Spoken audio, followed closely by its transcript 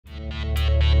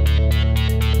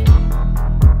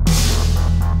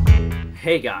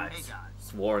Hey guys,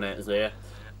 it's Warrenaterz here.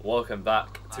 Welcome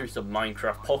back to some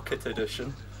Minecraft Pocket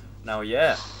Edition. Now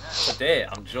today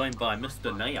I'm joined by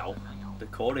Mr. Nayoww, the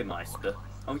Corey-meister.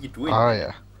 How you doing?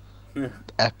 Oh yeah,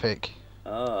 epic.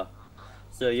 Ah,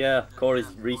 so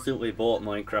Corey's recently bought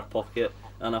Minecraft Pocket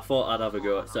and I thought I'd have a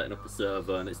go at setting up a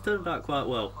server and it's turned out quite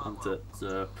well, hasn't it?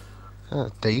 So,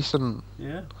 Decent.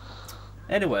 yeah.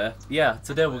 Anyway,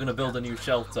 today we're going to build a new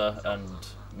shelter and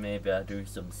maybe I do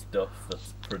some stuff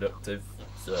that's productive.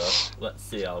 So let's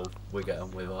see how we get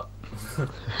on with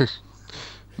that.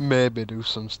 Maybe do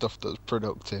some stuff that's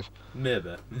productive.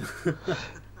 Maybe.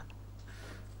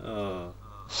 Oh.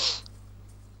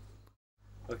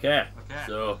 Okay,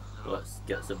 so let's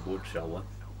get some wood, shall we?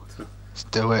 Let's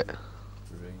do it.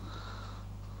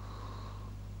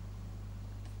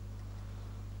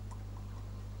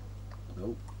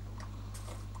 Nope.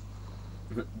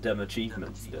 Dem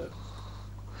achievements, though.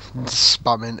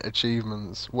 Spamming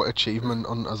achievements. What achievement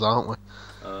hunters, aren't we?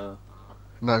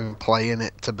 Not even playing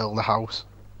it to build a house.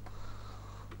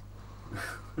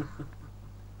 Okay.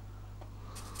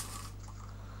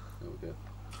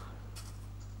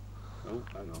 Oh,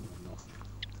 hang on, I'm not.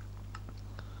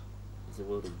 There's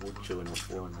a load of wood showing up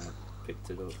for and I picked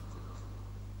it up. What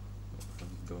the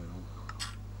hell's going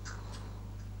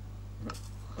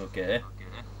on? Okay.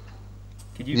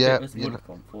 Could you pick this wood up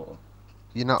on photo?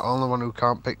 You're not the only one who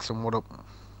can't pick some wood up.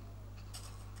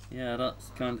 Yeah, that's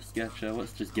kind of sketchy.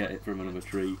 Let's just get it from another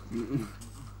tree.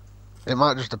 It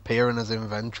might just appear in his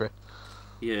inventory.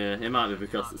 Yeah, it might be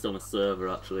because it's on a server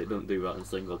actually. It doesn't do that in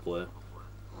single player.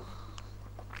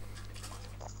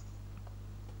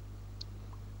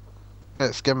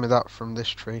 Let's give me that from this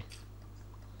tree.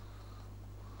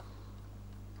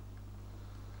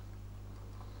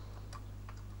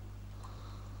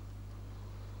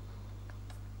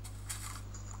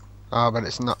 But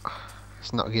it's not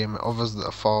giving me others that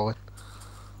are falling.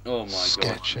 Oh my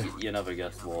Sketchy. God, you never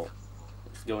guess what.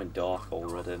 It's going dark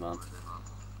already, man.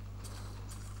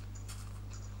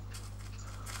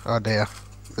 Oh dear.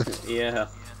 Yeah.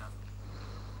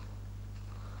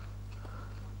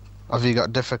 Have you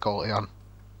got difficulty on?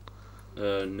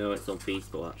 No, it's on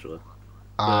peaceful actually.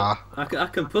 I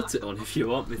can put it on if you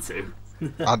want me to.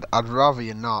 I'd rather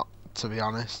you not, to be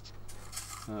honest.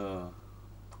 Oh.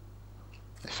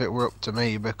 If it were up to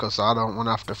me, because I don't want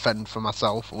to have to fend for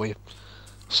myself with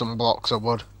some blocks of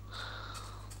wood.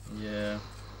 Yeah,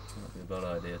 that'd be a bad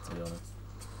idea to be honest.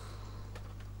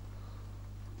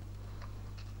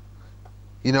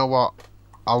 You know what?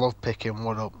 I love picking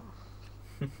wood up.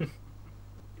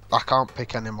 I can't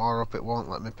pick any more up, it won't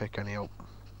let me pick any up.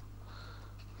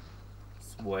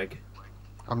 Swag.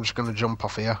 I'm just gonna jump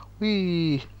off here.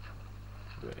 Whee!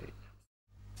 Great.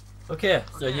 Okay,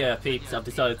 so peeps, I've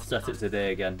decided to set it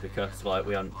today again because like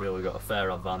we haven't really got a fair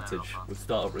advantage. We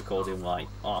started recording like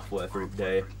halfway through the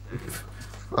day.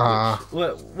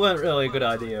 Weren't really a good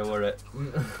idea, were it?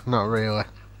 Not really.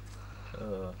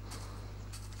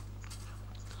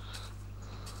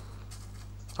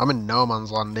 I'm in no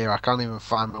man's land here, I can't even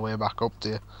find my way back up to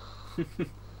you. I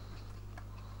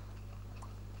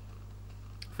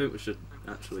think we should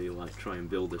actually like try and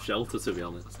build a shelter, to be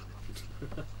honest.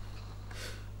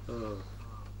 Oh.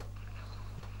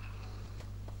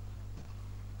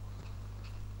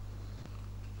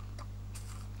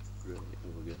 Right,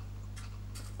 there we go.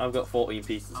 I've got 14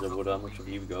 pieces of wood. How much have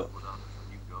you got?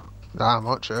 Nah,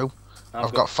 much too.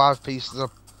 I've got 5 pieces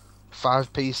of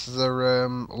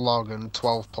log and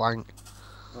 12 plank.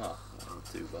 Oh, not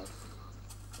too bad.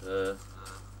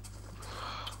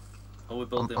 Are we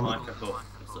building like a hut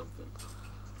or something?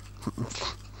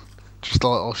 Just a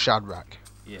little shadrack.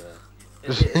 Yeah,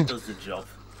 it does the job.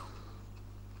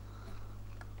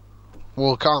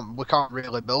 Well, we can't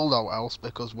really build out else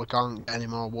because we can't get any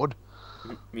more wood.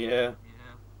 Yeah.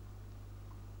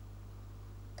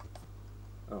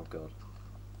 Oh God.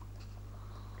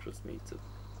 Trust me to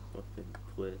fucking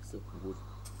place a wood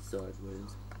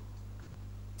sideways.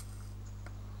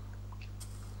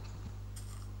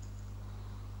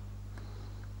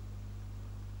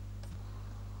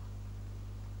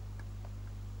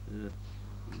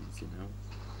 Easy now.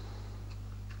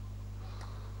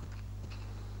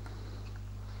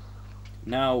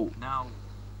 Now,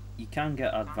 you can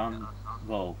get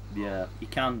well, yeah, you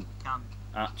can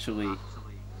actually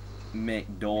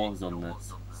make doors on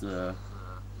this, so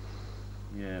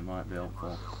yeah, it might be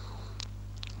helpful.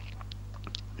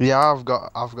 Yeah, I've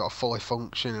got a fully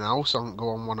functioning house. I don't go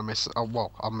on one of my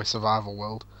on my survival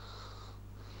world.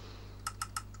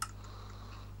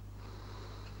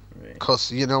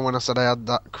 Because, you know, when I said I had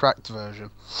that cracked version?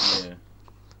 Yeah.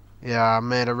 Yeah, I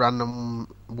made a random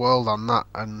world on that,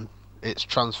 and it's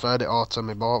transferred it all to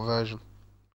my bought version.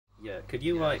 Yeah, could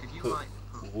you like put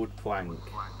wood plank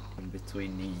in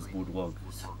between these wood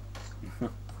logs? I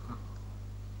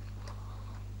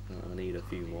need a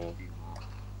few more.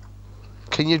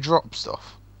 Can you drop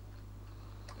stuff?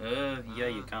 Yeah,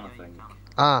 you can, I think.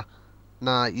 Ah,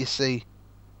 nah, you see.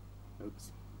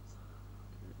 Oops.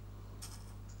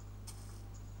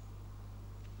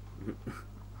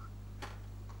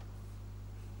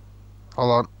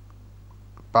 Hold on.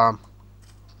 Bam.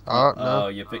 Oh, no. Oh,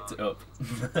 you picked it up.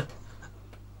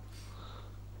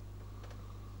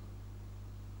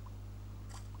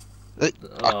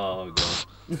 Oh god.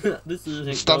 This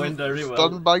isn't going very well.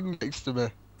 Stand back next to me.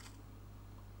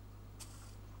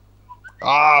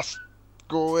 Ah,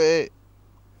 go away.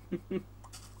 I'm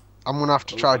gonna have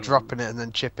to try dropping it and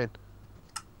then chipping.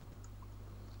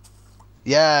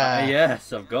 Yeah.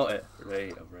 Yes, I've got it.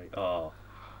 Right. Oh,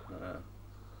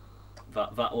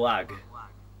 that lag.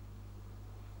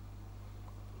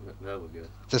 There we go.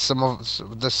 There's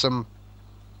some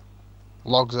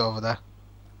logs over there.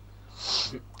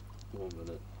 1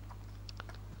 minute.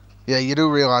 Yeah, you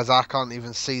do realise I can't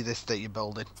even see this that you're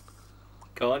building.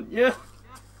 Can't you?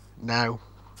 No.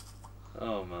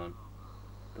 Oh man,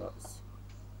 that's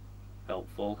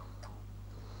helpful.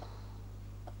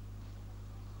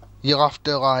 You'll have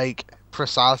to like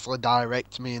precisely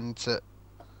direct me into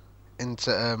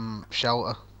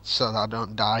shelter so that I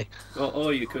don't die.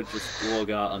 Or you could just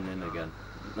log out and in again.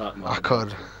 That might I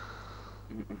could.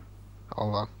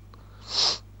 Hold on.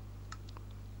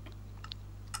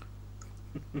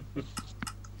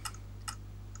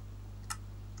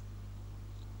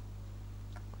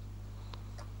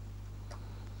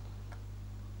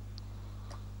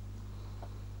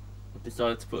 I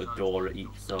decided to put a door at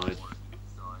each side.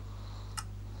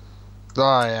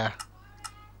 Oh yeah.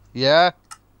 Yeah.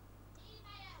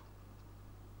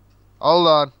 Hold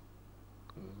on.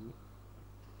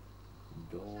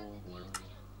 Door.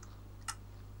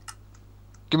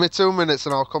 Give me 2 minutes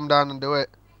and I'll come down and do it.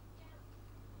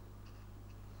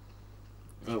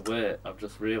 Oh wait, I've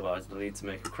just realised I need to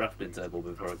make a crafting table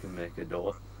before I can make a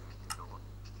door.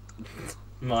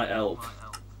 Might help.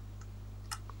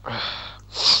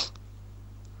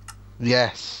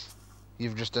 Yes.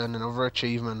 You've just earned another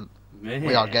achievement. Man.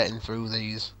 We are getting through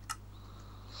these.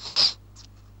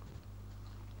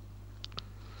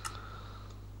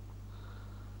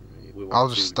 I'll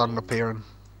just stand up here and...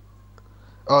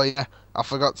 Oh yeah, I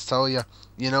forgot to tell you.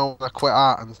 You know when I quit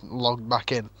art and logged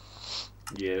back in?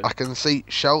 Yeah. I can see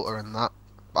shelter and that,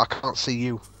 but I can't see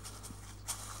you.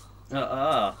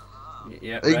 Yeah,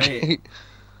 right.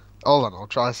 Hold on, I'll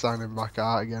try signing back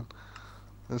out again.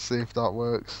 Let's see if that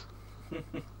works.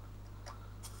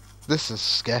 This is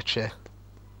sketchy.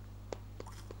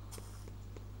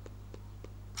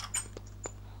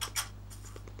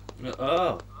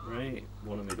 Oh, right.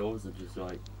 One of my doors had just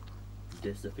like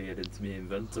disappeared into my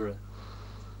inventory.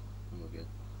 Oh my god.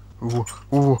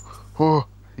 Ooh, ooh, ooh.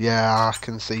 Yeah, I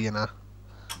can see you now.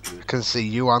 Good. I can see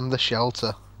you and the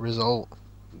shelter result.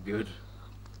 Good.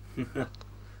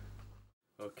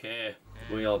 Okay,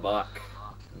 we are back.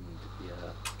 And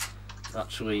yeah,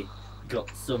 actually got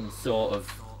some sort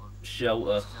of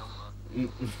shelter.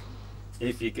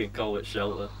 If you can call it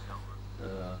shelter.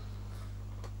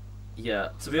 Yeah,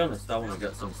 to be honest, I want to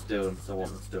get some stone, so I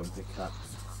want a stone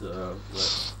pickaxe. So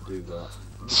let's do that.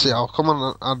 See, I'll come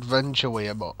on an adventure with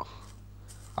you, but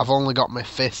I've only got my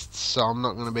fists, so I'm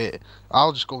not gonna be.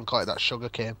 I'll just go and collect that sugar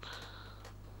cane.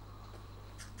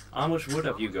 How much wood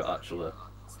have you got actually?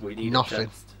 We need nothing. A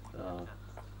chest.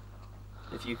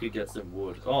 If you could get some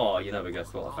wood. Oh, you never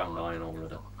guessed what I found iron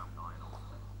already.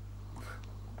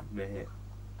 Mate.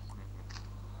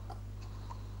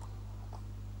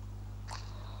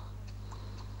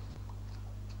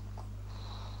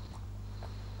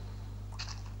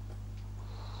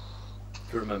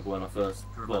 I remember when I first,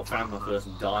 found my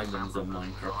first diamonds on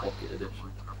Minecraft Pocket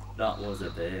Edition. That was a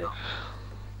day.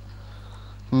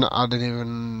 No, I didn't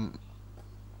even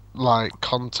like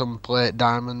contemplate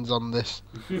diamonds on this.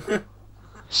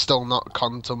 Still not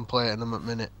contemplating them at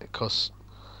minute because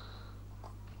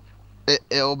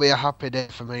it'll be a happy day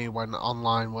for me when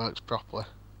online works properly.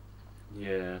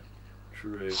 Yeah,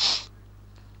 true.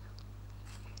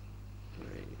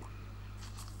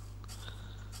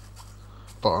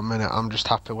 But a minute, I'm just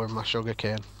happy with my sugar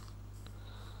cane.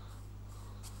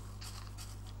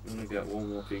 I'm gonna get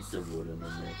one more piece of wood and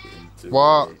then make it into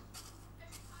what?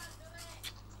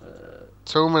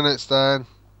 2 minutes then.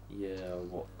 Yeah,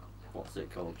 what's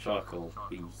it called? Charcoal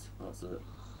piece. That's it.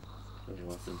 And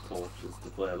we'll have some torches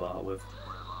to play about with.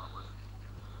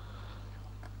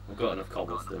 I've got enough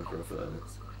cobblestone for a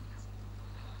furnace.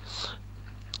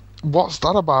 What's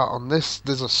that about on this?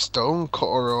 There's a stone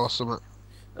cutter or something.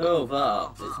 Oh,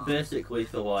 that. It's basically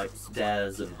for like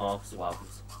stairs and half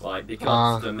slabs. Like, because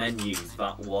Ah, the menu's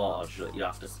that large that you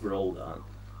have to scroll down,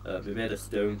 we made a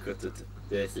stone cutter to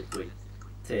basically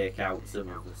take out some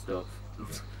of the stuff.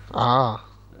 ah.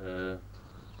 uh,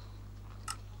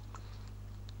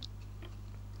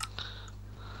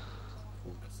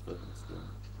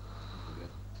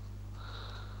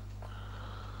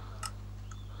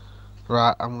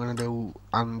 Right, I'm gonna do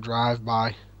and drive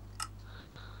by.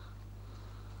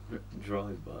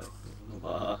 Drive by.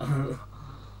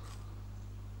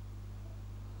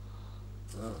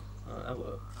 Oh,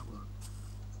 hello.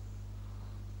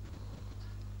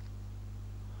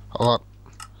 Hold on.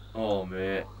 Oh,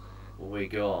 mate. We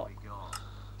got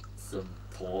some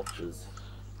torches.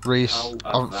 Reese, How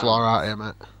on the floor out here,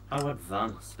 advanced? mate. How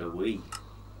advanced are we?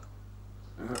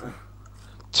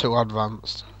 Too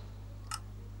advanced.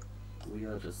 We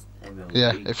are just MLB.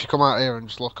 Yeah, if you come out here and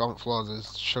just look on the floor,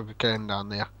 there's sugar cane down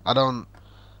there. I don't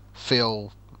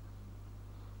feel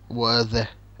worthy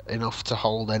enough to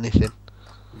hold anything.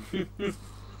 I'll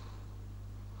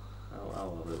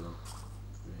have it then.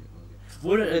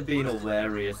 Wouldn't it have been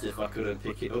hilarious if I couldn't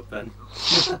pick it up then?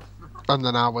 And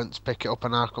then I went to pick it up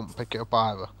and I couldn't pick it up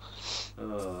either. Oh,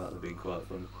 that would have been quite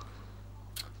fun.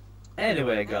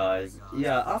 Anyway, guys,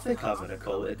 yeah, I think I'm gonna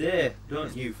call it a day.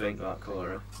 Don't you think that,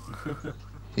 Cora?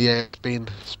 Yeah,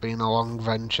 it's been a long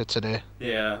venture today.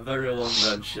 Yeah, very long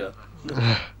venture.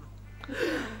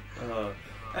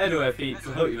 Anyway, peeps,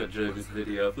 I hope you enjoyed this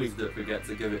video. Please don't forget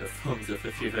to give it a thumbs up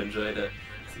if you've enjoyed it.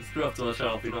 Subscribe to our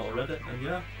channel if you're not already. And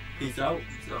yeah, peace out.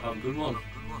 So have a good one.